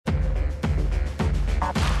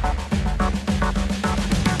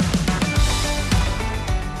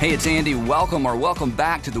Hey, it's Andy. Welcome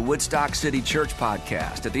back to the Woodstock City Church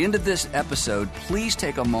podcast. At the end of this episode, please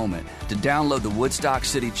take a moment to download the Woodstock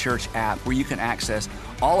City Church app where you can access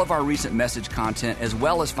all of our recent message content as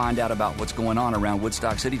well as find out about what's going on around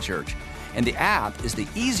Woodstock City Church. And the app is the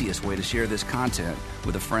easiest way to share this content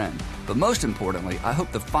with a friend. But most importantly, I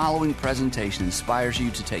hope the following presentation inspires you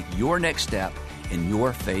to take your next step in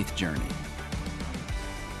your faith journey.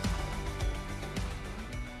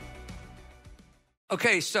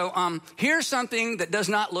 Okay, so here's something that does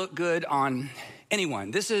not look good on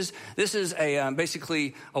anyone. This is a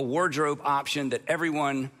basically a wardrobe option that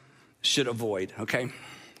everyone should avoid, okay?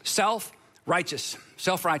 Self-righteous.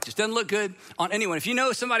 Doesn't look good on anyone. If you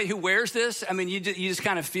know somebody who wears this, I mean, you just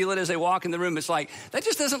kind of feel it as they walk in the room. It's like, that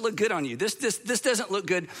just doesn't look good on you. This doesn't look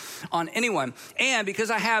good on anyone. And because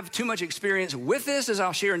I have too much experience with this, as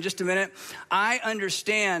I'll share in just a minute, I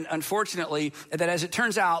understand, unfortunately, that as it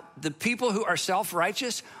turns out, the people who are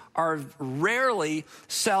self-righteous are rarely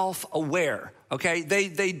self-aware. Okay,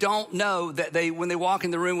 they don't know that when they walk in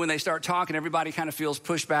the room, when they start talking, everybody kind of feels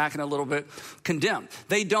pushed back and a little bit condemned.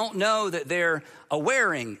 They don't know that they're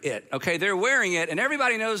wearing it, okay? They're wearing it, and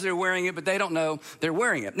everybody knows they're wearing it, but they don't know they're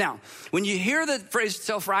wearing it. Now, when you hear the phrase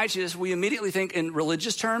self-righteous, we immediately think in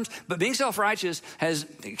religious terms, but being self-righteous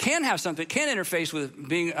can interface with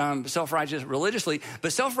being self-righteous religiously,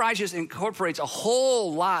 but self-righteous incorporates a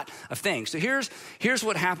whole lot of things. So here's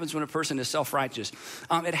what happens when a person is self-righteous.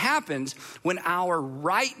 It happens when our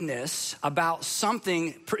rightness about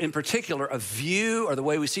something in particular, a view or the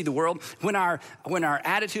way we see the world, when our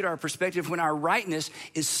attitude, our perspective, when our rightness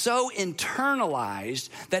is so internalized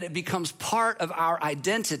that it becomes part of our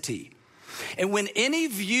identity. And when any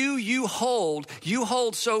view you hold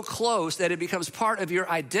so close that it becomes part of your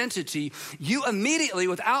identity, you immediately,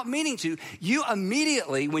 without meaning to,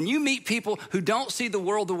 when you meet people who don't see the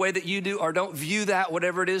world the way that you do, or don't view that,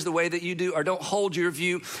 whatever it is, the way that you do, or don't hold your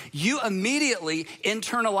view, you immediately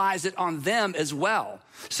internalize it on them as well.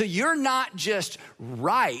 So you're not just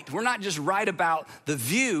right. We're not just right about the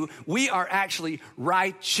view. We are actually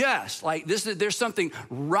righteous. Like there's something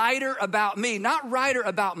righter about me, not righter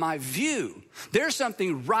about my view. There's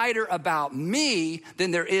something righter about me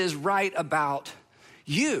than there is right about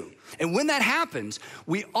you. And when that happens,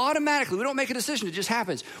 we don't make a decision, it just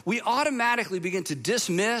happens. We automatically begin to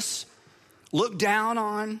dismiss, look down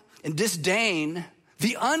on, and disdain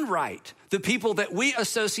the unright, the people that we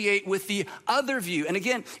associate with the other view. And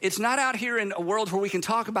again, it's not out here in a world where we can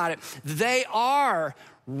talk about it. They are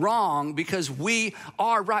wrong because we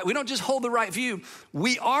are right. We don't just hold the right view.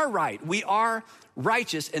 We are right. We are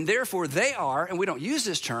righteous, and therefore they are, and we don't use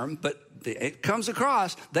this term, but it comes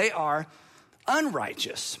across, they are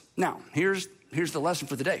unrighteous. Now, here's the lesson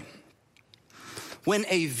for the day. When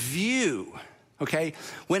a view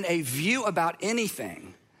about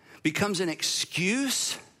anything becomes an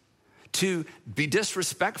excuse to be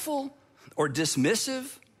disrespectful or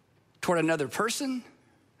dismissive toward another person,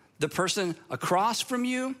 the person across from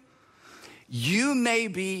you, you may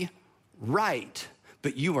be right,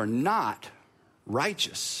 but you are not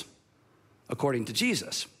righteous, according to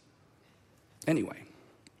Jesus. Anyway,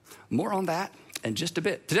 more on that in just a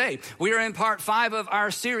bit. Today, we are in part 5 of our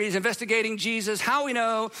series, Investigating Jesus, How We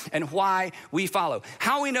Know and Why We Follow.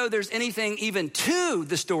 How we know there's anything even to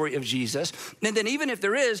the story of Jesus. And then even if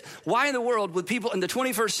there is, why in the world would people in the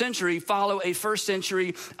 21st century follow a first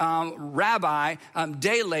century rabbi,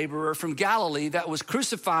 day laborer from Galilee that was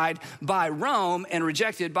crucified by Rome and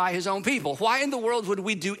rejected by his own people? Why in the world would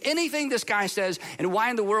we do anything this guy says? And why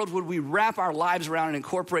in the world would we wrap our lives around and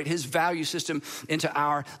incorporate his value system into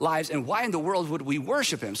our lives? And why in the world would we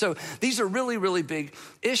worship him? So these are really, really big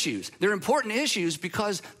issues. They're important issues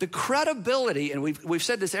because the credibility, and we've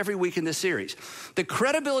said this every week in this series, the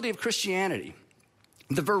credibility of Christianity,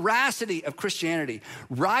 the veracity of Christianity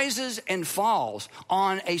rises and falls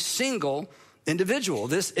on a single individual.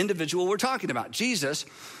 This individual we're talking about, Jesus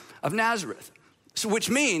of Nazareth. So which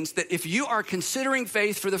means that if you are considering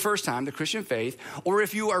faith for the first time, the Christian faith, or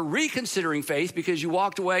if you are reconsidering faith because you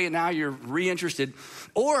walked away and now you're reinterested,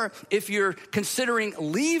 or if you're considering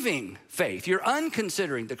leaving faith, you're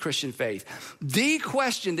unconsidering the Christian faith, the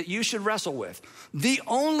question that you should wrestle with, the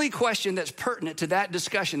only question that's pertinent to that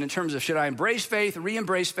discussion in terms of should I embrace faith,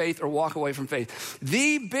 re-embrace faith, or walk away from faith,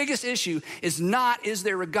 the biggest issue is not, is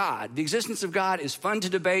there a God? The existence of God is fun to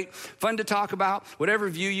debate, fun to talk about. Whatever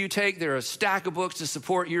view you take, there are a stack of books to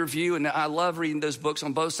support your view, and I love reading those books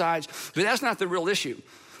on both sides, but that's not the real issue.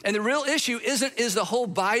 And the real issue is the whole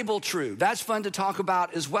Bible true? That's fun to talk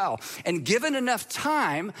about as well. And given enough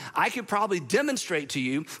time, I could probably demonstrate to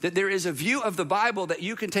you that there is a view of the Bible that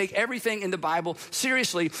you can take everything in the Bible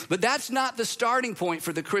seriously, but that's not the starting point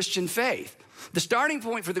for the Christian faith. The starting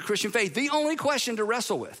point for the Christian faith, the only question to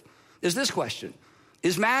wrestle with is this question: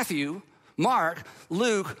 is Matthew, Mark,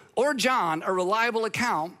 Luke, or John a reliable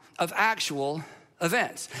account of actual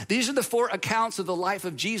events? These are the 4 accounts of the life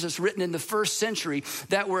of Jesus written in the first century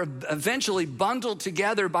that were eventually bundled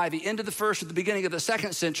together by the end of the first or the beginning of the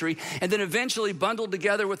second century, and then eventually bundled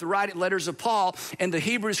together with the writing letters of Paul and the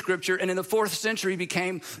Hebrew scripture, and in the 4th century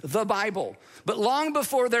became the Bible. But long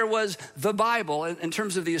before there was the Bible, in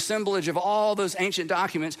terms of the assemblage of all those ancient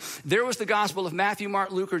documents, there was the gospel of Matthew,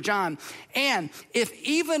 Mark, Luke, or John. And if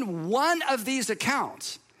even one of these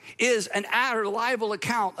accounts is a reliable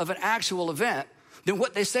account of an actual event, then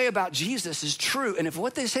what they say about Jesus is true. And if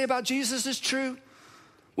what they say about Jesus is true,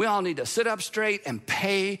 we all need to sit up straight and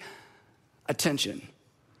pay attention.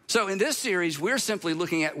 So in this series, we're simply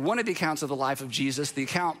looking at one of the accounts of the life of Jesus, the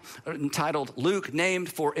account entitled Luke,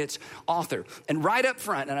 named for its author. And right up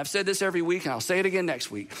front, and I've said this every week and I'll say it again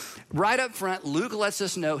next week, right up front, Luke lets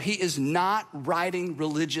us know he is not writing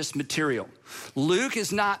religious material. Luke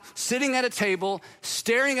is not sitting at a table,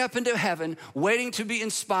 staring up into heaven, waiting to be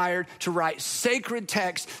inspired to write sacred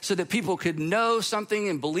text so that people could know something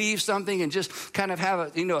and believe something and just kind of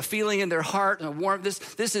have a feeling in their heart and a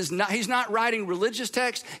warmth. This is not, he's not writing religious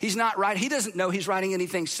text. He doesn't know he's writing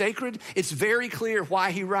anything sacred. It's very clear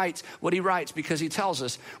why he writes what he writes, because he tells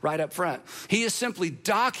us right up front. He is simply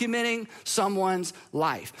documenting someone's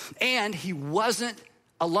life. And he wasn't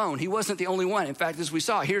alone. He wasn't the only one. In fact, as we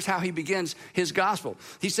saw, here's how he begins his gospel.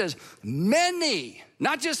 He says, many,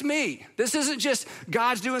 not just me. This isn't just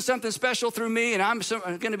God's doing something special through me and I'm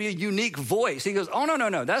going to be a unique voice. He goes, oh,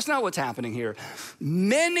 no. That's not what's happening here.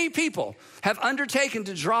 Many people have undertaken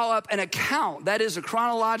to draw up an account, that is a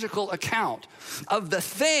chronological account of the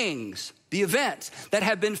things, the events that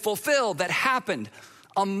have been fulfilled, that happened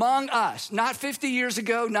among us, not 50 years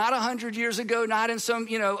ago, not 100 years ago, not in some,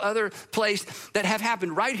 other place, that have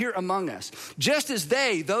happened right here among us. Just as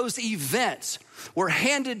those events were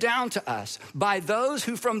handed down to us by those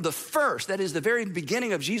who from the first, that is the very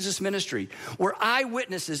beginning of Jesus' ministry, were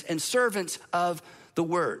eyewitnesses and servants of the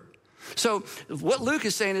word. So what Luke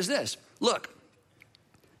is saying is this: look,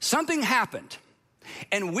 something happened.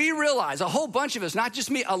 And we realize, a whole bunch of us, not just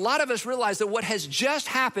me, a lot of us realize that what has just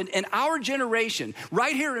happened in our generation,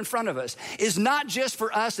 right here in front of us, is not just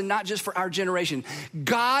for us and not just for our generation.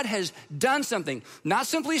 God has done something, not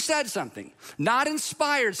simply said something, not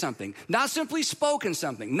inspired something, not simply spoken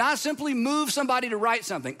something, not simply moved somebody to write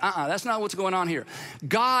something. That's not what's going on here.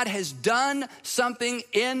 God has done something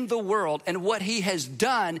in the world, and what he has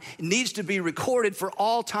done needs to be recorded for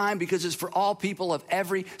all time, because it's for all people of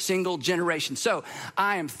every single generation. So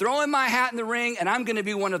I am throwing my hat in the ring, and I'm going to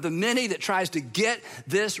be one of the many that tries to get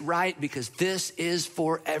this right, because this is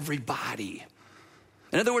for everybody.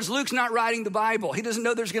 In other words, Luke's not writing the Bible. He doesn't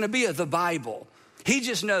know there's going to be the Bible. He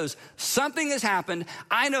just knows something has happened.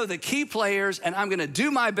 I know the key players, and I'm going to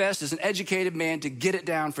do my best as an educated man to get it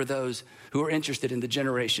down for those who are interested in the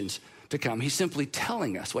generations to come. He's simply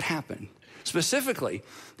telling us what happened. Specifically,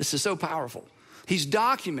 this is so powerful. He's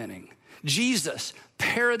documenting Jesus'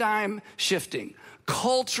 paradigm shifting,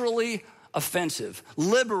 culturally offensive,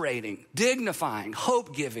 liberating, dignifying,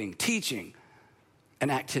 hope-giving, teaching,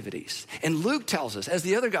 and activities. And Luke tells us, as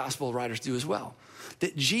the other gospel writers do as well,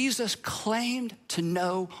 that Jesus claimed to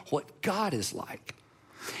know what God is like.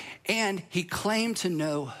 And he claimed to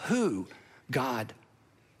know who God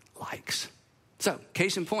likes. So,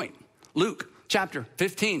 case in point, Luke chapter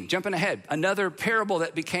 15, jumping ahead, another parable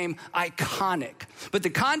that became iconic. But the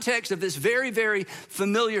context of this very, very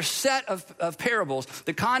familiar set of parables,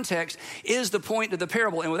 the context is the point of the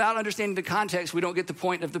parable. And without understanding the context, we don't get the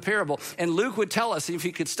point of the parable. And Luke would tell us, if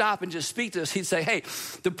he could stop and just speak to us, he'd say, hey,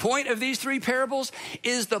 the point of these 3 parables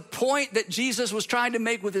is the point that Jesus was trying to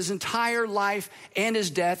make with his entire life and his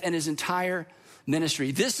death and his entire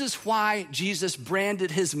ministry. This is why Jesus branded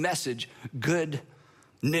his message good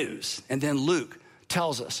news. And then Luke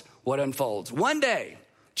tells us what unfolds. One day,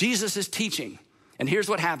 Jesus is teaching, and here's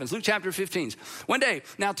what happens. Luke chapter 15. One day,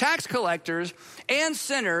 now tax collectors and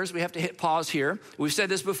sinners, we have to hit pause here. We've said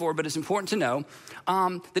this before, but it's important to know.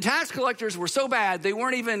 The tax collectors were so bad, they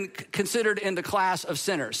weren't even considered in the class of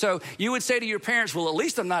sinners. So you would say to your parents, well, at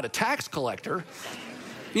least I'm not a tax collector.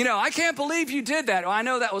 I can't believe you did that. Well, I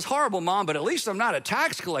know that was horrible, Mom, but at least I'm not a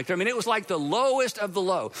tax collector. I mean, it was like the lowest of the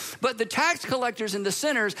low. But the tax collectors and the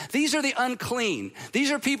sinners, these are the unclean. These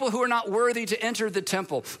are people who are not worthy to enter the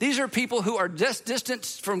temple. These are people who are distant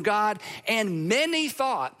from God. And many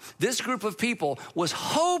thought this group of people was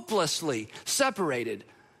hopelessly separated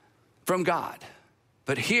from God.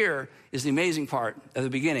 But here is the amazing part of the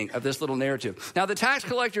beginning of this little narrative. Now, the tax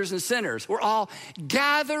collectors and sinners were all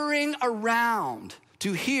gathering around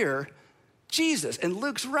to hear Jesus. And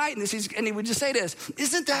Luke's writing this, and he would just say this,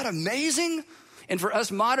 isn't that amazing? And for us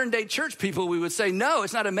modern day church people, we would say, no,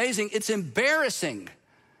 it's not amazing, it's embarrassing.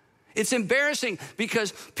 It's embarrassing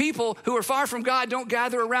because people who are far from God don't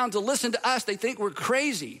gather around to listen to us. They think we're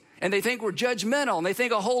crazy and they think we're judgmental and they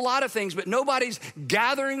think a whole lot of things, but nobody's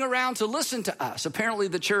gathering around to listen to us. Apparently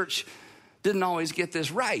the church didn't always get this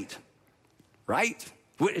right?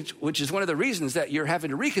 Which is one of the reasons that you're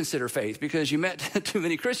having to reconsider faith, because you met too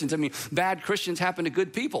many Christians. I mean, bad Christians happen to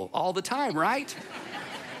good people all the time, right?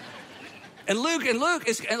 And Luke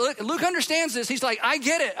understands this. He's like, I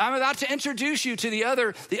get it. I'm about to introduce you to the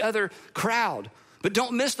other crowd. But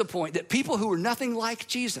don't miss the point that people who were nothing like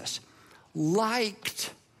Jesus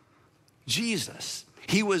liked Jesus.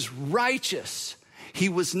 He was righteous. He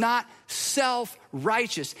was not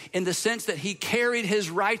self-righteous in the sense that he carried his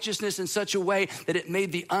righteousness in such a way that it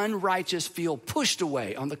made the unrighteous feel pushed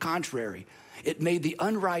away. On the contrary, it made the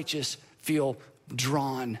unrighteous feel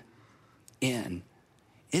drawn in.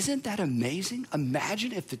 Isn't that amazing?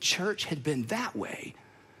 Imagine if the church had been that way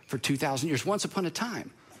for 2,000 years. Once upon a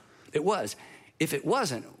time, it was. If it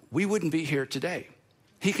wasn't, we wouldn't be here today.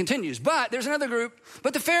 He continues, but there's another group,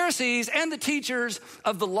 but the Pharisees and the teachers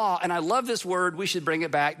of the law, and I love this word, we should bring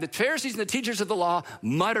it back. The Pharisees and the teachers of the law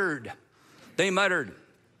muttered. They muttered.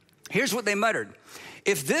 Here's what they muttered.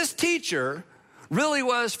 If this teacher really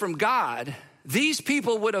was from God, these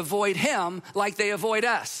people would avoid him like they avoid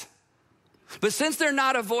us. But since they're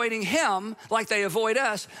not avoiding him like they avoid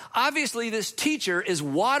us, obviously this teacher is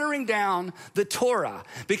watering down the Torah.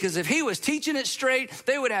 Because if he was teaching it straight,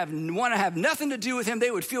 they would want to have nothing to do with him.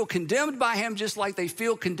 They would feel condemned by him just like they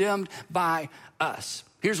feel condemned by us.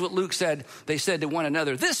 Here's what Luke said. They said to one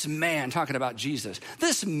another, this man, talking about Jesus,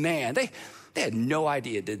 this man, they had no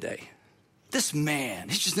idea, did they? This man,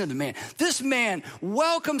 he's just another man. This man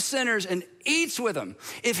welcomes sinners and eats with them.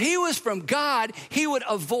 If he was from God, he would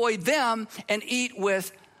avoid them and eat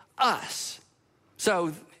with us.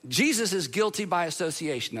 So Jesus is guilty by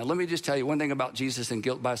association. Now, let me just tell you one thing about Jesus and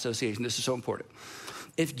guilt by association. This is so important.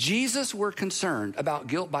 If Jesus were concerned about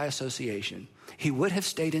guilt by association, he would have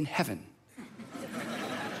stayed in heaven.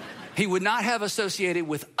 He would not have associated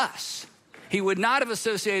with us. He would not have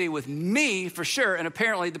associated with me for sure. And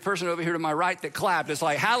apparently the person over here to my right that clapped is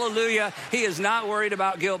like, hallelujah, he is not worried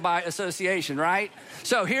about guilt by association, right?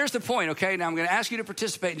 So here's the point, okay? Now I'm gonna ask you to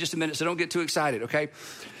participate in just a minute, so don't get too excited, okay?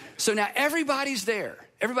 So now everybody's there.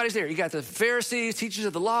 Everybody's there. You got the Pharisees, teachers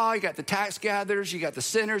of the law, you got the tax gatherers, you got the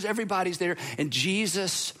sinners, everybody's there. And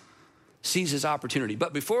Jesus sees his opportunity.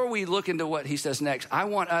 But before we look into what he says next, I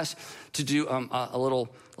want us to do a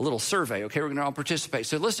little survey, okay? We're gonna all participate.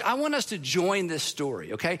 So I want us to join this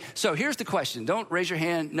story, okay? So here's the question. Don't raise your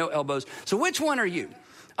hand, no elbows. So which one are you?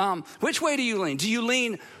 Which way do you lean? Do you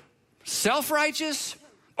lean self-righteous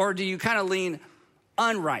or do you kind of lean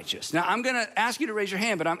unrighteous? Now, I'm gonna ask you to raise your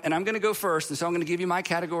hand, but I'm gonna go first, and so I'm gonna give you my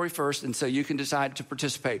category first, and so you can decide to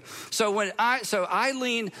participate. So I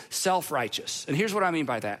lean self-righteous, and here's what I mean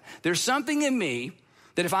by that. There's something in me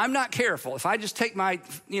that if I'm not careful, if I just take my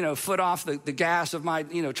foot off the gas of my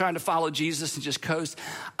trying to follow Jesus and just coast,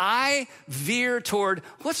 I veer toward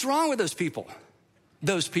what's wrong with those people?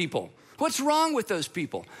 What's wrong with those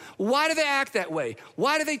people? Why do they act that way?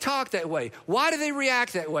 Why do they talk that way? Why do they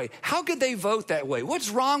react that way? How could they vote that way?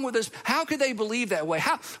 What's wrong with us? How could they believe that way?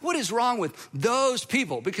 What is wrong with those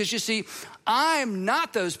people? Because you see, I'm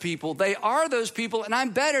not those people. They are those people, and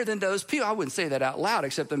I'm better than those people. I wouldn't say that out loud,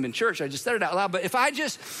 except I'm in church. I just said it out loud. But if I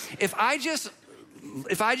just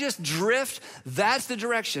drift, that's the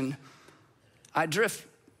direction I drift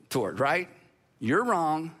toward, right? You're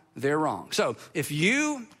wrong. They're wrong. So if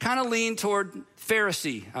you kind of lean toward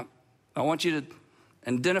Pharisee, I want you to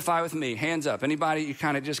identify with me. Hands up. Anybody, you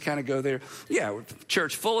kind of go there. Yeah, we're a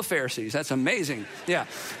church full of Pharisees. That's amazing. Yeah.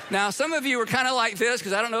 Now, some of you are kind of like this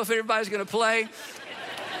because I don't know if everybody's going to play.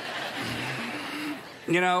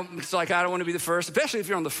 It's like I don't want to be the first, especially if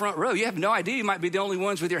you're on the front row. You have no idea. You might be the only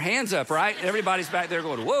ones with your hands up, right? Everybody's back there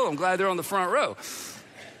going, whoa, I'm glad they're on the front row.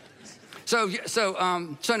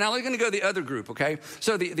 So now we're going to go to the other group, okay?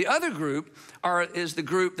 So the other group is the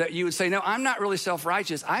group that you would say, no, I'm not really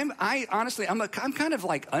self-righteous. I'm kind of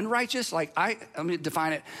like unrighteous. Like let me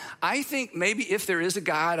define it. I think maybe if there is a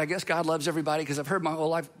God, I guess God loves everybody because I've heard my whole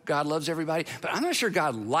life God loves everybody, but I'm not sure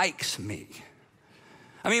God likes me.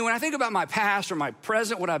 I mean, when I think about my past or my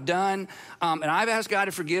present, what I've done, and I've asked God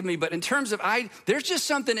to forgive me, but in terms of there's just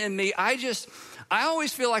something in me, I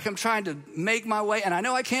always feel like I'm trying to make my way, and I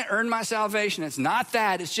know I can't earn my salvation. It's not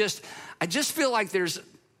that. It's just, I just feel like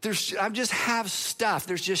I just have stuff.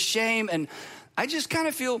 There's just shame, and I just kind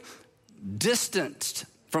of feel distanced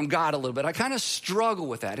from God a little bit. I kind of struggle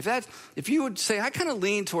with that. If you would say, I kind of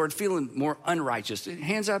lean toward feeling more unrighteous.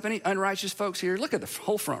 Hands up, any unrighteous folks here? Look at the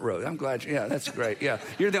whole front row. I'm glad. Yeah, that's great. Yeah,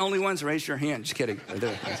 you're the only ones. Raise your hand. Just kidding.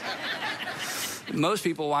 Most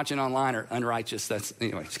people watching online are unrighteous.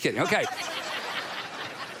 Anyway, just kidding. Okay.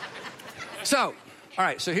 So, all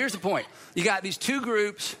right, so here's the point. You got these two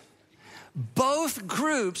groups. Both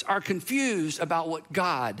groups are confused about what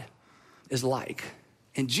God is like.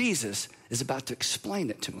 And Jesus is about to explain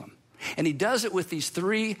it to them. And he does it with these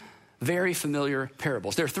three very familiar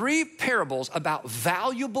parables. There are three parables about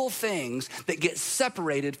valuable things that get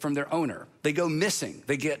separated from their owner. They go missing.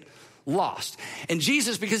 They get lost. And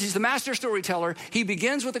Jesus, because he's the master storyteller, he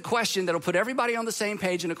begins with a question that'll put everybody on the same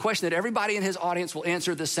page and a question that everybody in his audience will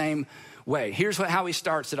answer the same way. Here's how he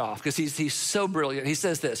starts it off, because he's so brilliant. He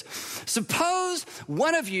says this: suppose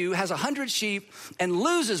one of you has 100 sheep and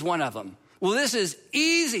loses one of them. Well, this is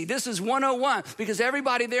easy. This is 101, because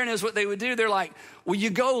everybody there knows what they would do. They're like, well, you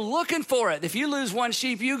go looking for it. If you lose one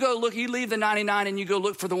sheep, you go look, you leave the 99 and you go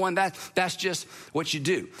look for the one. That's just what you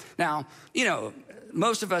do. Now,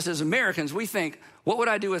 most of us as Americans, we think, what would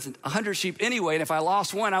I do with 100 sheep anyway? And if I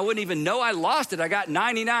lost one, I wouldn't even know I lost it. I got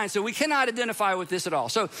 99. So we cannot identify with this at all.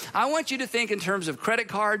 So I want you to think in terms of credit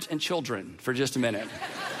cards and children for just a minute.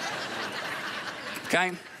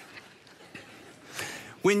 Okay?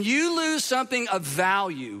 When you lose something of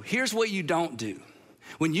value, here's what you don't do.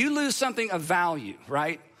 When you lose something of value,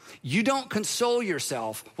 right, you don't console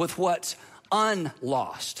yourself with what's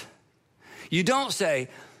unlost. You don't say,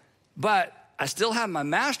 but I still have my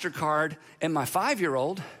MasterCard and my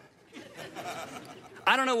 5-year-old.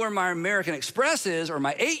 I don't know where my American Express is or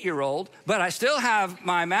my 8-year-old, but I still have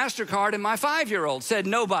my MasterCard and my 5-year-old. Said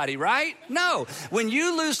nobody, right? No. When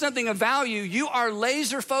you lose something of value, you are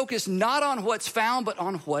laser focused not on what's found, but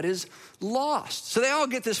on what is lost. So they all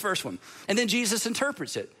get this first one. And then Jesus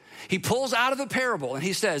interprets it. He pulls out of the parable and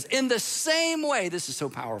he says, in the same way, this is so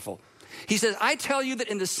powerful. He says, I tell you that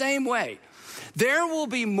in the same way, there will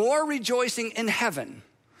be more rejoicing in heaven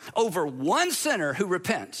over one sinner who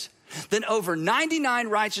repents than over 99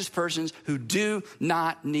 righteous persons who do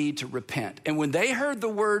not need to repent. And when they heard the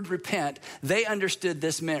word repent, they understood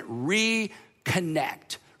this meant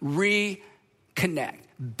reconnect,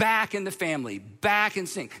 back in the family, back in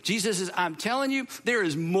sync. Jesus says, I'm telling you, there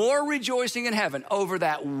is more rejoicing in heaven over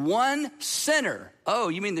that one sinner. Oh,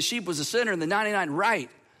 you mean the sheep was a sinner and the 99 right?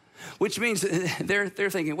 Which means they're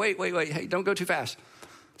thinking, wait, hey, don't go too fast.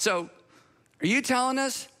 So are you telling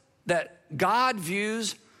us that God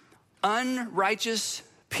views unrighteous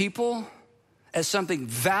people as something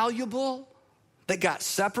valuable that got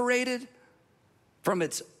separated from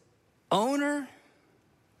its owner?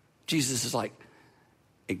 Jesus is like,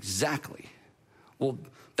 exactly. Well,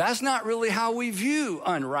 that's not really how we view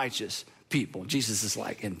unrighteous people. Jesus is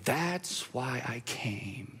like, and that's why I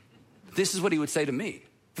came. This is what he would say to me.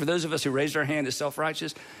 For those of us who raised our hand as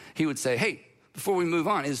self-righteous, he would say, hey, before we move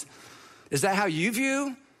on, is that how you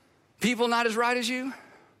view people not as right as you?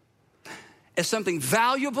 As something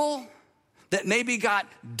valuable that maybe got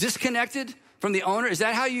disconnected from the owner? Is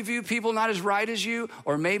that how you view people not as right as you,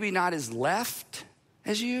 or maybe not as left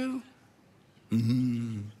as you?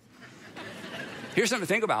 Mm-hmm. Here's something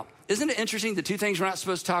to think about. Isn't it interesting, the two things we're not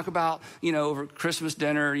supposed to talk about, over Christmas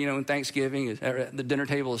dinner, and Thanksgiving, at the dinner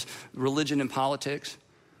table, is religion and politics?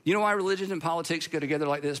 You know why religion and politics go together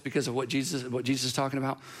like this? Because of what Jesus is talking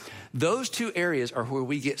about. Those two areas are where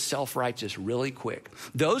we get self-righteous really quick.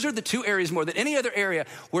 Those are the two areas more than any other area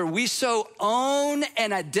where we so own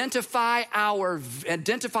and identify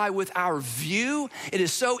with our view. It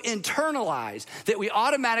is so internalized that we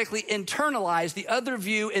automatically internalize the other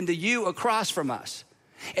view and the you across from us.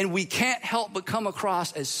 And we can't help but come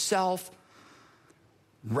across as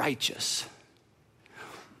self-righteous.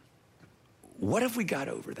 What if we got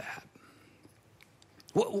over that?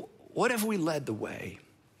 What if we led the way?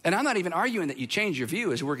 And I'm not even arguing that you change your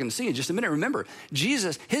view, as we're going to see in just a minute. Remember,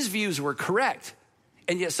 Jesus, his views were correct.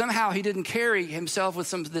 And yet somehow he didn't carry himself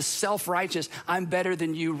with this self-righteous, I'm better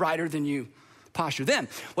than you, righter than you posture. Then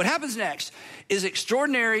what happens next is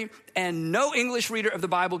extraordinary, and no English reader of the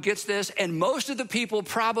Bible gets this, and most of the people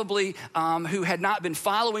probably who had not been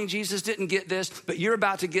following Jesus didn't get this, but you're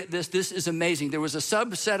about to get this. This is amazing. There was a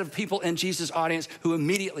subset of people in Jesus' audience who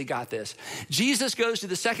immediately got this. Jesus goes to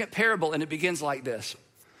the second parable, and it begins like this.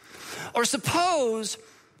 Or suppose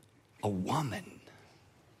a woman.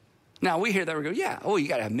 Now we hear that, we go, yeah, oh, you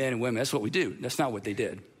gotta have men and women. That's what we do. That's not what they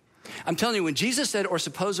did. I'm telling you, when Jesus said, or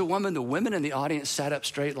suppose a woman, the women in the audience sat up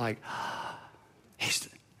straight like, he's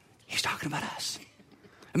talking about us.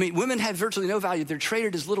 I mean, women have virtually no value. They're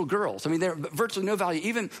treated as little girls. I mean, they're virtually no value,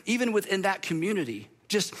 even within that community.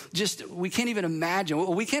 Just we can't even imagine.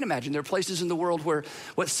 Well, we can't imagine. There are places in the world where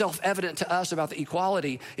what's self-evident to us about the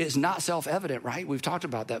equality is not self-evident, right? We've talked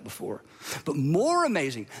about that before. But more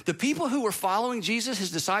amazing, the people who were following Jesus,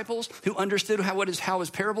 his disciples, who understood how his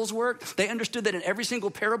parables worked, they understood that in every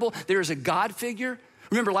single parable, there is a God figure.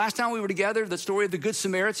 Remember last time we were together, the story of the Good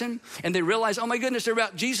Samaritan, and they realized, oh my goodness,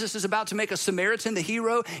 Jesus is about to make a Samaritan the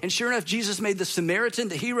hero. And sure enough, Jesus made the Samaritan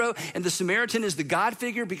the hero, and the Samaritan is the God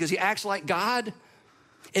figure because he acts like God.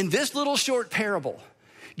 In this little short parable,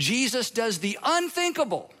 Jesus does the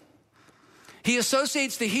unthinkable. He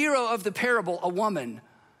associates the hero of the parable, a woman,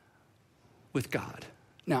 with God.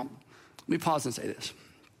 Now, let me pause and say this.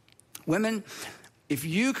 Women, if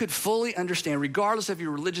you could fully understand, regardless of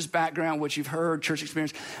your religious background, what you've heard, church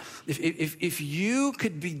experience, if you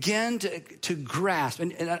could begin to grasp,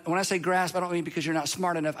 and when I say grasp, I don't mean because you're not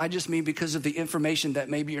smart enough, I just mean because of the information that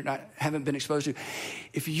maybe haven't been exposed to.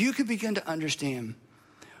 If you could begin to understand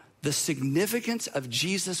the significance of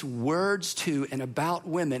Jesus' words to and about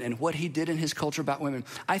women and what he did in his culture about women,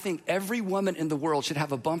 I think every woman in the world should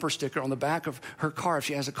have a bumper sticker on the back of her car if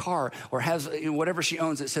she has a car or has whatever she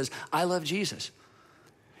owns that says, I love Jesus.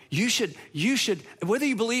 You should, whether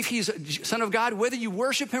you believe he's a son of God, whether you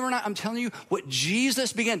worship him or not, I'm telling you what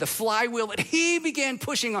Jesus began, the flywheel that he began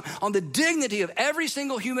pushing on the dignity of every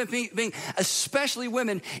single human being, especially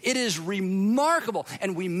women. It is remarkable,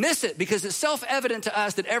 and we miss it because it's self-evident to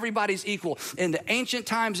us that everybody's equal. In the ancient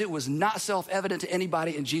times, it was not self-evident to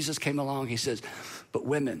anybody, and Jesus came along. He says, but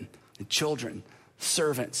women and children,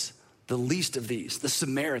 servants, the least of these, the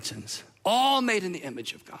Samaritans, all made in the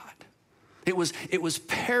image of God. It was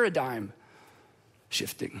paradigm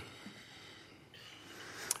shifting.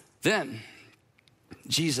 Then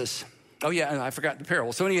Jesus, oh yeah, I forgot the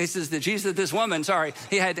parable. So anyway, he says that Jesus, this woman,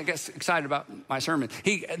 he had to get excited about my sermon.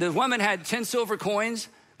 The woman had 10 silver coins.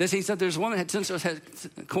 He said there's a woman had 10 silver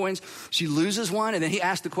coins. She loses one, and then he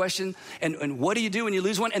asked the question, and what do you do when you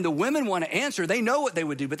lose one? And the women want to answer. They know what they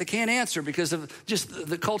would do, but they can't answer because of just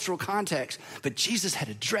the cultural context. But Jesus had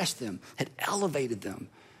addressed them, had elevated them.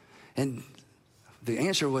 And the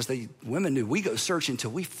answer was women knew, we go search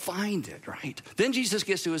until we find it, right? Then Jesus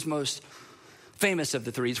gets to his most famous of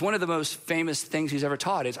the three. It's one of the most famous things he's ever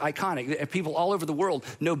taught. It's iconic. People all over the world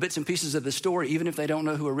know bits and pieces of the story, even if they don't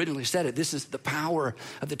know who originally said it. This is the power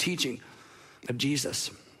of the teaching of Jesus.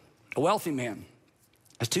 A wealthy man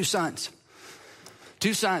has two sons,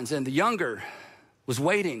 and the younger was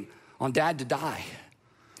waiting on dad to die.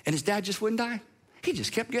 And his dad just wouldn't die. He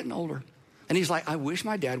just kept getting older. And he's like, I wish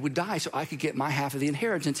my dad would die so I could get my half of the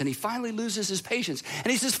inheritance. And he finally loses his patience.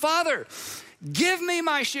 And he says, Father, give me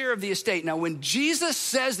my share of the estate. Now, when Jesus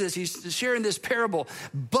says this, he's sharing this parable.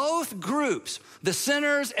 Both groups, the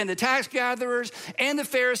sinners and the tax gatherers and the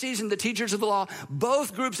Pharisees and the teachers of the law,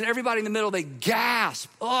 both groups and everybody in the middle, they gasp.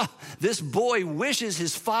 Oh, this boy wishes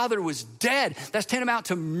his father was dead. That's tantamount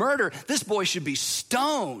to murder. This boy should be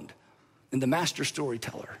stoned. And the master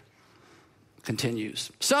storyteller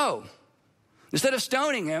continues. So, instead of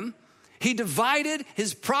stoning him, he divided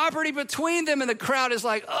his property between them, and the crowd is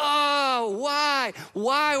like, oh,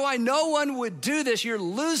 why? No one would do this. You're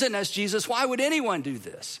losing us, Jesus. Why would anyone do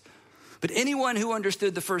this? But anyone who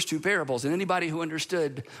understood the first two parables, and anybody who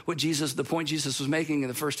understood the point Jesus was making in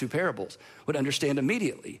the first two parables, would understand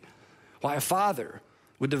immediately why a father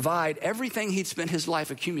would divide everything he'd spent his life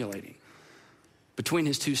accumulating between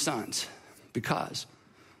his two sons, because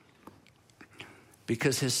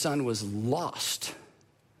his son was lost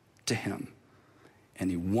to him and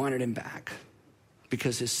he wanted him back.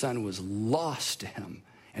 Because his son was lost to him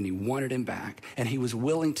and he wanted him back. And he was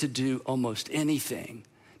willing to do almost anything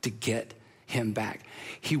to get him back.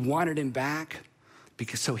 He wanted him back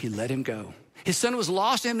so he let him go. His son was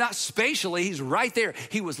lost to him, not spatially, he's right there.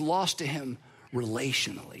 He was lost to him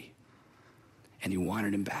relationally. And he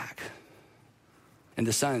wanted him back. And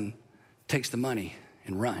the son takes the money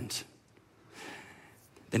and runs.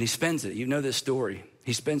 Then he spends it. You know this story.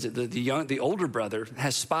 He spends it. The older brother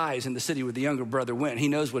has spies in the city where the younger brother went. He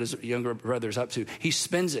knows what his younger brother's up to. He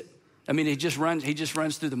spends it I mean, he just runs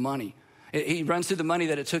through the money. He runs through the money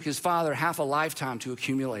that it took his father half a lifetime to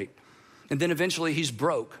accumulate. And then eventually he's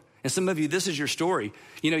broke. And some of you, this is your story.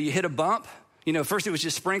 You know, you hit a bump. You know, first it was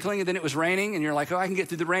just sprinkling and then it was raining and you're like, oh, I can get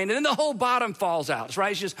through the rain. And then the whole bottom falls out,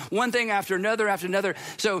 right? It's just one thing after another after another.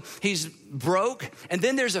 So he's broke. And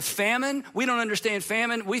then there's a famine. We don't understand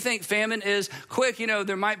famine. We think famine is quick. You know,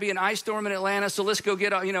 there might be an ice storm in Atlanta. So let's go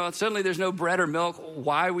get, you know, suddenly there's no bread or milk.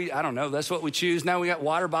 Why I don't know. That's what we choose. Now we got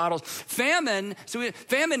water bottles. Famine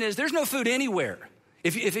is there's no food anywhere.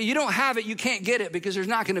 If you don't have it, you can't get it because there's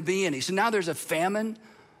not going to be any. So now there's a famine.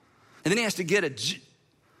 And then he has to get a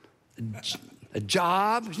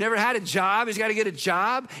job. He's never had a job. He's got to get a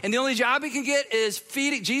job. And the only job he can get is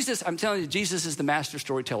feeding. Jesus, I'm telling you, Jesus is the master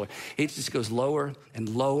storyteller. He just goes lower and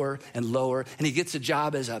lower and lower. And he gets a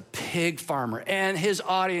job as a pig farmer. And his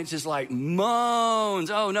audience is like moans.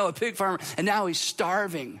 Oh no, a pig farmer. And now he's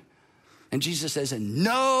starving. And Jesus says, and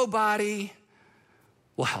nobody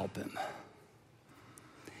will help him.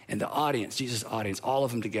 And the audience, Jesus' audience, all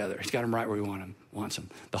of them together, he's got them right where he wants them.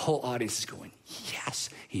 The whole audience is going, yes,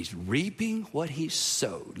 he's reaping what he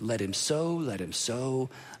sowed. Let him sow, let him sow,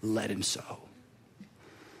 let him sow.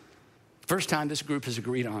 First time this group has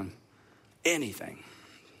agreed on anything.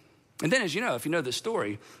 And then, as you know, if you know the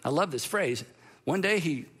story, I love this phrase. One day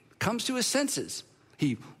he comes to his senses.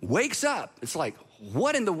 He wakes up. It's like,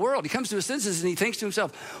 what in the world? He comes to his senses and he thinks to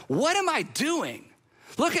himself, what am I doing?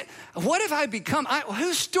 Look at, what have I become?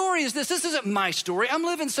 Whose story is this? This isn't my story. I'm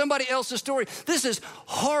living somebody else's story. This is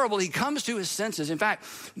horrible. He comes to his senses. In fact,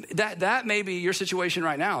 that may be your situation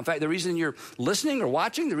right now. In fact, the reason you're listening or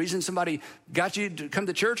watching, the reason somebody got you to come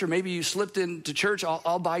to church, or maybe you slipped into church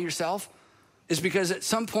all by yourself, is because at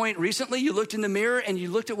some point recently you looked in the mirror and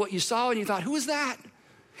you looked at what you saw and you thought, who is that?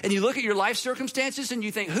 And you look at your life circumstances and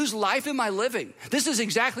you think, whose life am I living? This is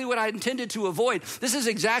exactly what I intended to avoid. This is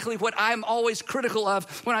exactly what I'm always critical of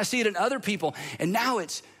when I see it in other people. And now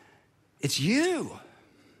it's you.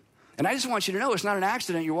 And I just want you to know it's not an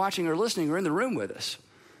accident you're watching or listening or in the room with us.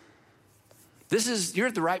 You're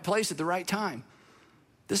at the right place at the right time.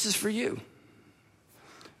 This is for you.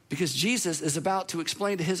 Because Jesus is about to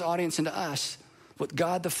explain to his audience and to us what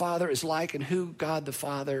God the Father is like and who God the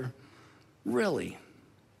Father really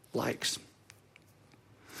likes.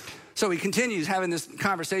 So he continues having this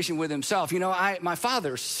conversation with himself. You know, my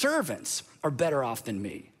father's servants are better off than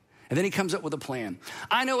me. And then he comes up with a plan.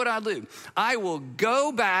 I know what I'll do. I will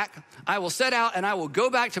go back, I will set out and I will go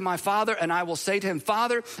back to my father and I will say to him,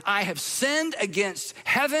 Father, I have sinned against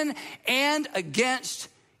heaven and against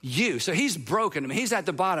you. So he's broken him. He's at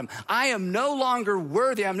the bottom. I am no longer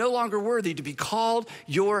worthy. I'm no longer worthy to be called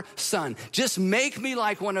your son. Just make me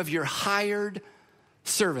like one of your hired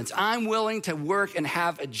servants. I'm willing to work and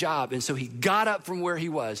have a job. And so he got up from where he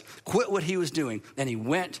was, quit what he was doing, and he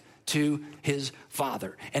went to his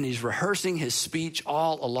father. And he's rehearsing his speech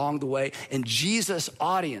all along the way. And Jesus'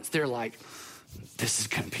 audience, they're like, this is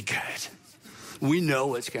going to be good. We know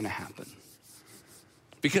what's going to happen.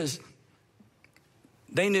 Because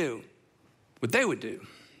they knew what they would do.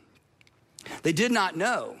 They did not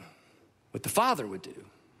know what the Father would do.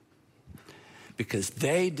 Because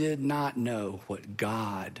they did not know what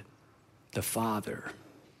God, the Father,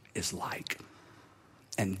 is like.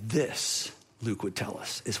 And this, Luke would tell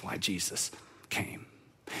us, is why Jesus came.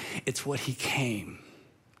 It's what he came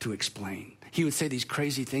to explain. He would say these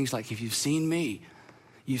crazy things like, if you've seen me,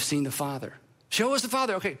 you've seen the Father. Show us the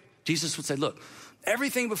Father. Okay, Jesus would say, look,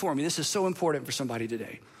 everything before me, this is so important for somebody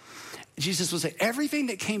today. Jesus would say, everything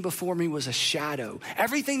that came before me was a shadow.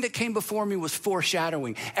 Everything that came before me was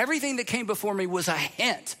foreshadowing. Everything that came before me was a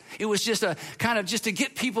hint. It was just a kind of just to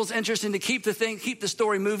get people's interest and to keep the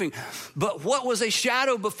story moving. But what was a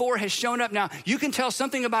shadow before has shown up. Now, you can tell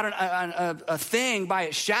something about a thing by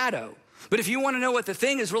its shadow. But if you want to know what the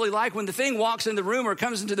thing is really like, when the thing walks in the room or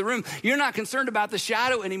comes into the room, you're not concerned about the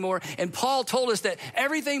shadow anymore. And Paul told us that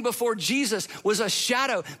everything before Jesus was a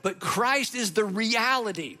shadow, but Christ is the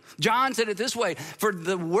reality. John said it this way, for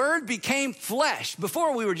the word became flesh.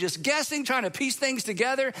 Before we were just guessing, trying to piece things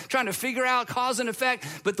together, trying to figure out cause and effect,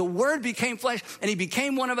 but the word became flesh and he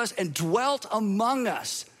became one of us and dwelt among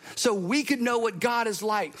us. So we could know what God is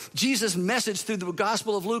like. Jesus' message through the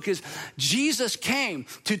Gospel of Luke is Jesus came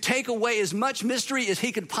to take away as much mystery as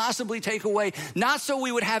he could possibly take away, not so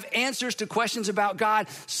we would have answers to questions about God,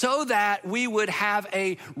 so that we would have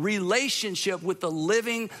a relationship with the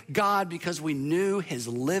living God because we knew his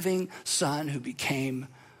living son who became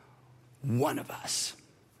one of us.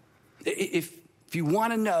 If you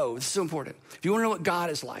want to know, this is so important, if you want to know what God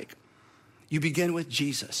is like, you begin with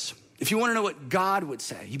Jesus. If you want to know what God would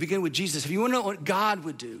say, you begin with Jesus. If you want to know what God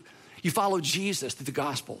would do, you follow Jesus through the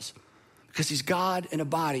Gospels. because he's God in a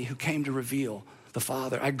body who came to reveal the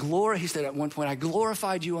Father. He said at one point, I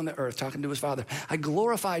glorified you on the earth, talking to his Father. I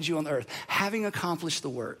glorified you on the earth, having accomplished the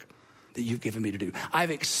work that you've given me to do.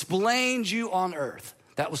 I've explained you on earth.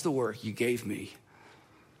 That was the work you gave me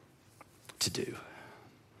to do.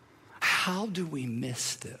 How do we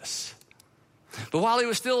miss this? But while he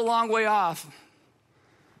was still a long way off,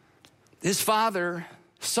 his Father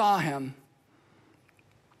saw him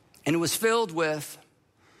and was filled with,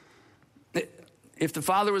 if the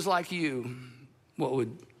Father was like you, what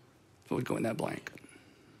would go in that blank?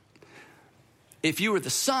 If you were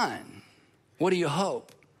the Son, what do you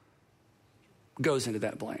hope goes into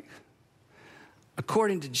that blank?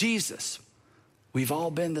 According to Jesus, we've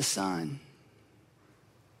all been the Son,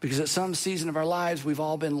 because at some season of our lives, we've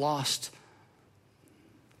all been lost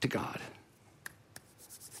to God.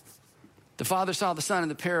 The Father saw the Son in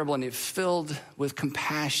the parable, and he was filled with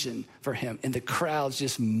compassion for him, and the crowds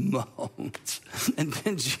just moaned. And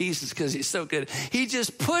then Jesus, because he's so good, he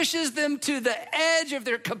just pushes them to the edge of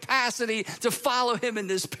their capacity to follow him in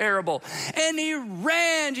this parable. And he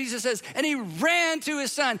ran, Jesus says, and he ran to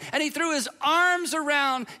his son, and he threw his arms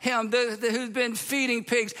around him, who's been feeding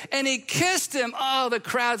pigs, and he kissed him. Oh, the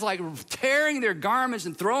crowd's like tearing their garments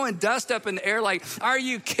and throwing dust up in the air like, are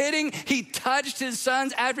you kidding? He touched his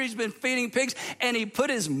sons after he's been feeding pigs, and he put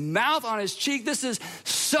his mouth on his cheek. This is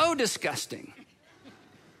so disgusting.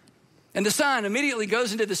 And the son immediately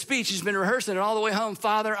goes into the speech. He's been rehearsing it all the way home.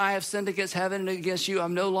 Father, I have sinned against heaven and against you.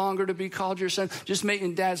 I'm no longer to be called your son. Just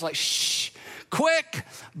making dad's like, shh, quick,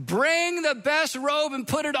 bring the best robe and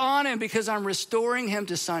put it on him, because I'm restoring him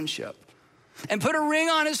to sonship. And put a ring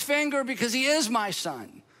on his finger because he is my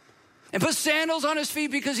son. And put sandals on his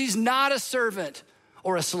feet because he's not a servant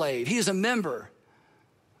or a slave. He is a member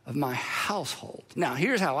of my household. Now,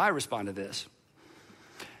 here's how I respond to this.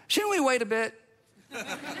 Shouldn't we wait a bit?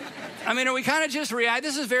 I mean, are we kind of just react?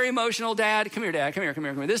 This is very emotional, Dad. Come here, Dad. Come here.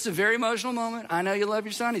 This is a very emotional moment. I know you love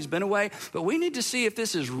your son. He's been away. But we need to see if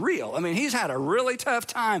this is real. I mean, he's had a really tough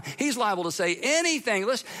time. He's liable to say anything.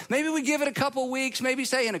 Maybe we give it a couple weeks. Maybe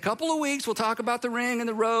say in a couple of weeks, we'll talk about the ring and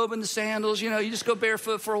the robe and the sandals. You just go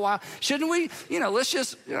barefoot for a while. Shouldn't we? Let's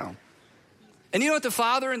just. And you know what the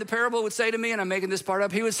father in the parable would say to me, and I'm making this part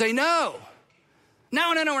up? He would say, no,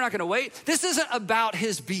 we're not going to wait. This isn't about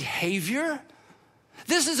his behavior.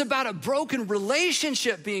 This is about a broken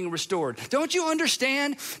relationship being restored. Don't you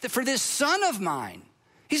understand that for this son of mine,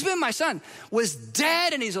 he's been my son, was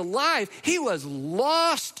dead and he's alive. He was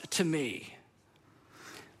lost to me.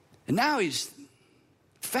 And now he's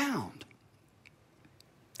found.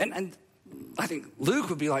 And I think Luke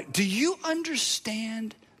would be like, do you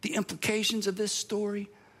understand the implications of this story?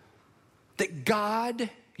 That God,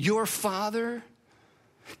 your Father,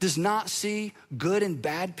 does not see good and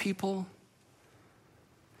bad people.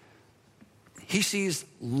 He sees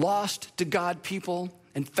lost to God people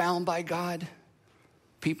and found by God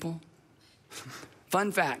people.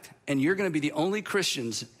 Fun fact, and you're going to be the only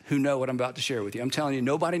Christians who know what I'm about to share with you. I'm telling you,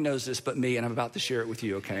 nobody knows this but me, and I'm about to share it with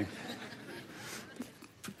you, okay?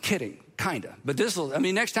 Kidding. Kind of. But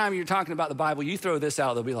next time you're talking about the Bible, you throw this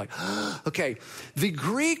out, they'll be like, okay, the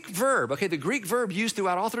Greek verb used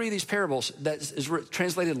throughout all three of these parables that is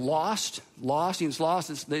translated lost, all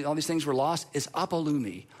these things were lost, is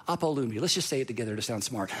apolumi. Let's just say it together to sound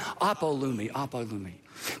smart. Apolumi.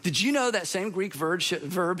 Did you know that same Greek verb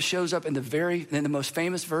shows up in the most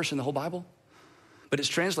famous verse in the whole Bible? But it's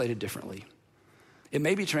translated differently. It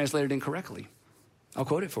may be translated incorrectly. I'll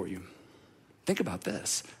quote it for you. Think about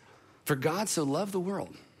this. For God so loved the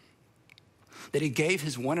world that he gave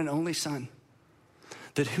his one and only son,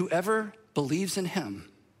 that whoever believes in him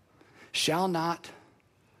shall not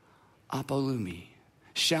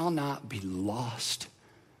be lost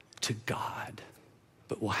to God,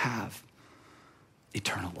 but will have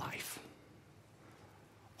eternal life.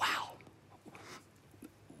 Wow.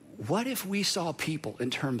 What if we saw people in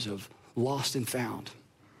terms of lost and found,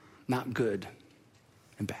 not good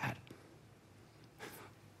and bad?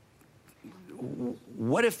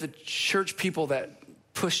 What if the church people that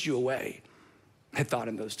pushed you away had thought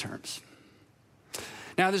in those terms?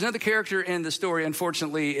 Now, there's another character in the story.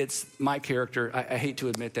 Unfortunately, it's my character. I hate to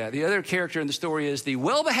admit that. The other character in the story is the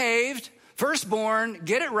well-behaved, firstborn,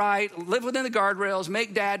 get it right, live within the guardrails,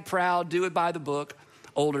 make dad proud, do it by the book,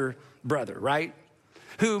 older brother, right?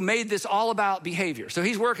 Who made this all about behavior. So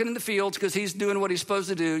he's working in the fields because he's doing what he's supposed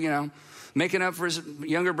to do, making up for his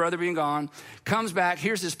younger brother being gone, comes back,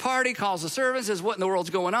 here's his party, calls the servant, says, what in the world's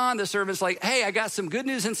going on? The servant's like, hey, I got some good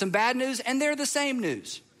news and some bad news, and they're the same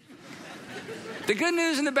news. The good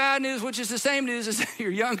news and the bad news, which is the same news, is that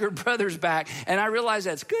your younger brother's back. And I realize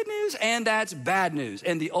that's good news and that's bad news.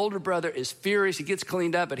 And the older brother is furious. He gets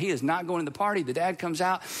cleaned up, but he is not going to the party. The dad comes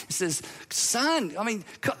out and says, son,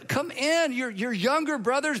 come in. Your younger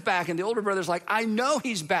brother's back. And the older brother's like, I know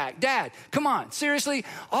he's back. Dad, come on. Seriously,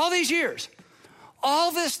 all these years,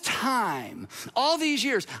 all this time, all these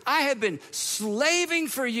years, I have been slaving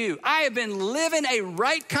for you. I have been living a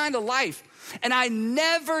right kind of life. And I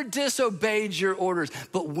never disobeyed your orders.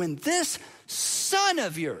 But when this son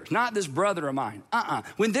of yours, not this brother of mine,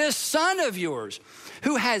 when this son of yours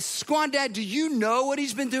who has squandered, Dad, do you know what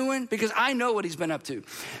he's been doing? Because I know what he's been up to.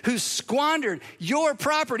 Who squandered your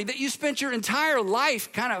property that you spent your entire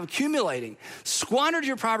life kind of accumulating. Squandered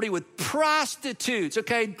your property with prostitutes,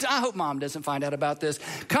 okay? I hope mom doesn't find out about this.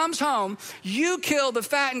 Comes home, you kill the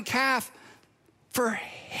fattened calf for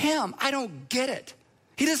him. I don't get it.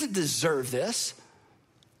 He doesn't deserve this.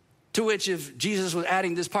 To which if Jesus was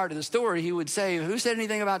adding this part of the story, he would say, who said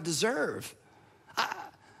anything about deserve?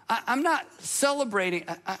 I'm not celebrating.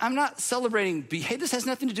 I'm not celebrating behavior. This has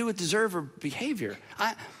nothing to do with deserve or behavior.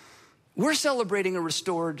 We're celebrating a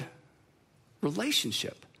restored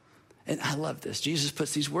relationship. And I love this. Jesus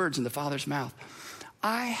puts these words in the Father's mouth.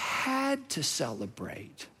 I had to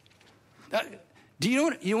celebrate. Do you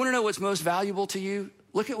want to know what's most valuable to you?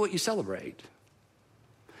 Look at what you celebrate.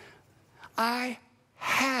 I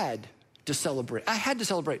had to celebrate. I had to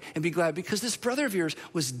celebrate and be glad because this brother of yours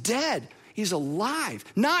was dead. He's alive.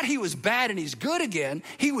 Not he was bad and he's good again.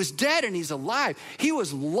 He was dead and he's alive. He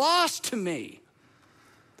was lost to me.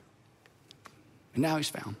 And now he's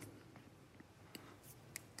found.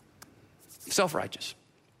 Self-righteous.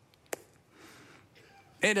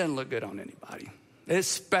 It doesn't look good on anybody. It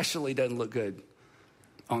especially doesn't look good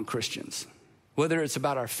on Christians. Whether it's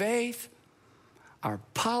about our faith, our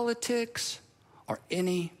politics, or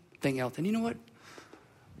anything else. And you know what?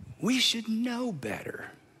 We should know better.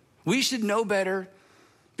 We should know better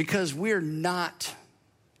because we're not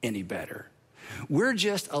any better. We're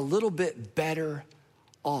just a little bit better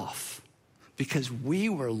off because we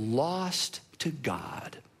were lost to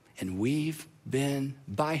God and we've been,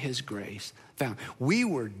 by his grace, found. We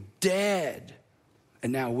were dead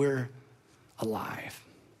and now we're alive.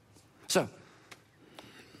 So,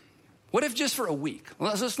 what if just for a week,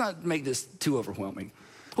 let's not make this too overwhelming.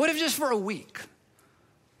 What if just for a week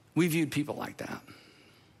we viewed people like that?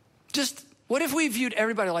 What if we viewed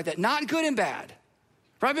everybody like that? Not good and bad.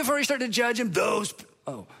 Right before we start to judge them,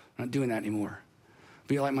 I'm not doing that anymore.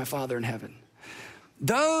 Be like my Father in heaven.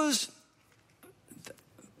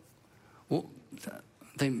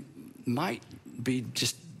 They might be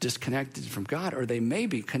just disconnected from God, or they may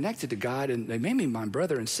be connected to God and they may be my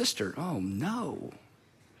brother and sister. Oh no.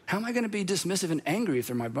 How am I going to be dismissive and angry if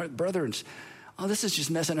they're my brother? This is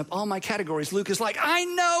just messing up all my categories. Luke is like, I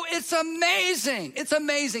know, it's amazing. It's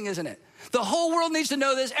amazing, isn't it? The whole world needs to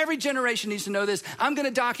know this. Every generation needs to know this. I'm going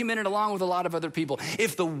to document it along with a lot of other people.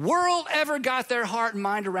 If the world ever got their heart and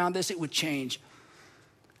mind around this, it would change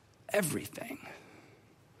everything.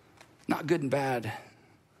 Not good and bad,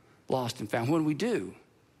 lost and found. When we do,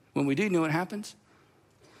 you know what happens?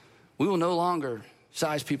 We will no longer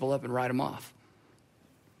size people up and write them off.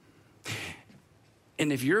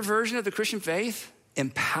 And if your version of the Christian faith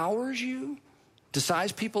empowers you to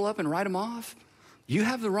size people up and write them off, you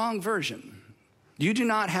have the wrong version. You do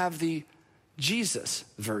not have the Jesus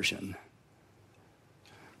version.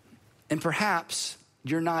 And perhaps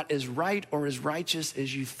you're not as right or as righteous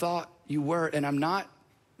as you thought you were. And I'm not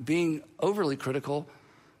being overly critical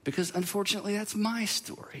because unfortunately that's my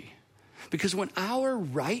story. Because when our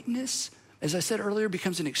rightness, as I said earlier,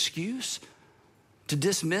 becomes an excuse to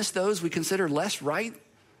dismiss those we consider less right,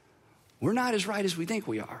 we're not as right as we think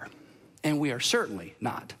we are. And we are certainly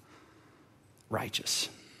not righteous.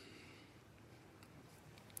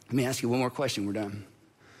 Let me ask you one more question, we're done.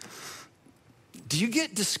 Do you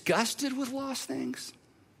get disgusted with lost things?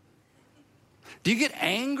 Do you get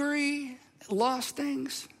angry at lost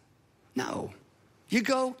things? No. You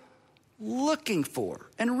go looking for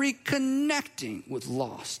and reconnecting with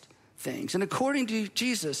lost things. And according to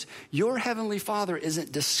Jesus, your heavenly Father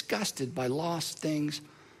isn't disgusted by lost things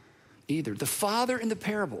either. The father in the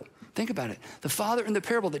parable, think about it. The father in the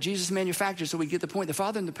parable that Jesus manufactured, so we get the point. The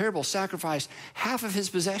father in the parable sacrificed half of his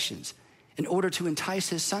possessions in order to entice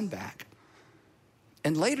his son back.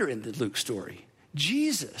 And later in the Luke story,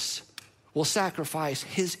 Jesus will sacrifice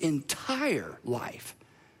his entire life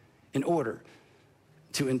in order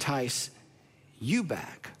to entice you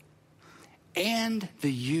back and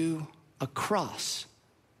the you across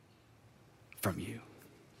from you.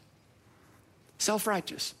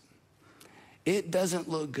 Self-righteous. It doesn't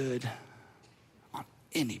look good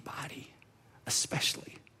anybody,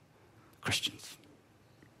 especially Christians.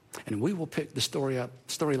 And we will pick the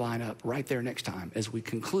storyline up right there next time as we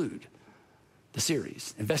conclude the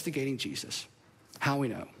series, Investigating Jesus, How We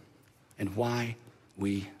Know and Why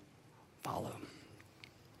We Follow.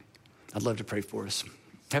 I'd love to pray for us.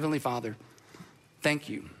 Heavenly Father, thank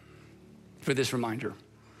you for this reminder.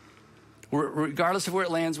 Regardless of where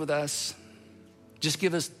it lands with us, just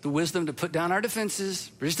give us the wisdom to put down our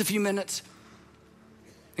defenses for just a few minutes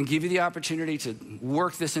and give you the opportunity to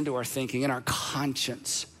work this into our thinking and our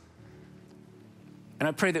conscience. And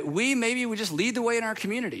I pray that we just lead the way in our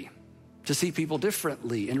community to see people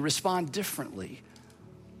differently and respond differently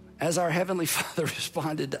as our Heavenly Father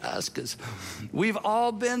responded to us, because we've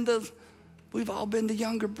all been the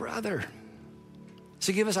younger brother.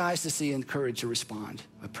 So give us eyes to see and courage to respond,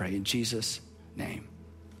 I pray in Jesus' name.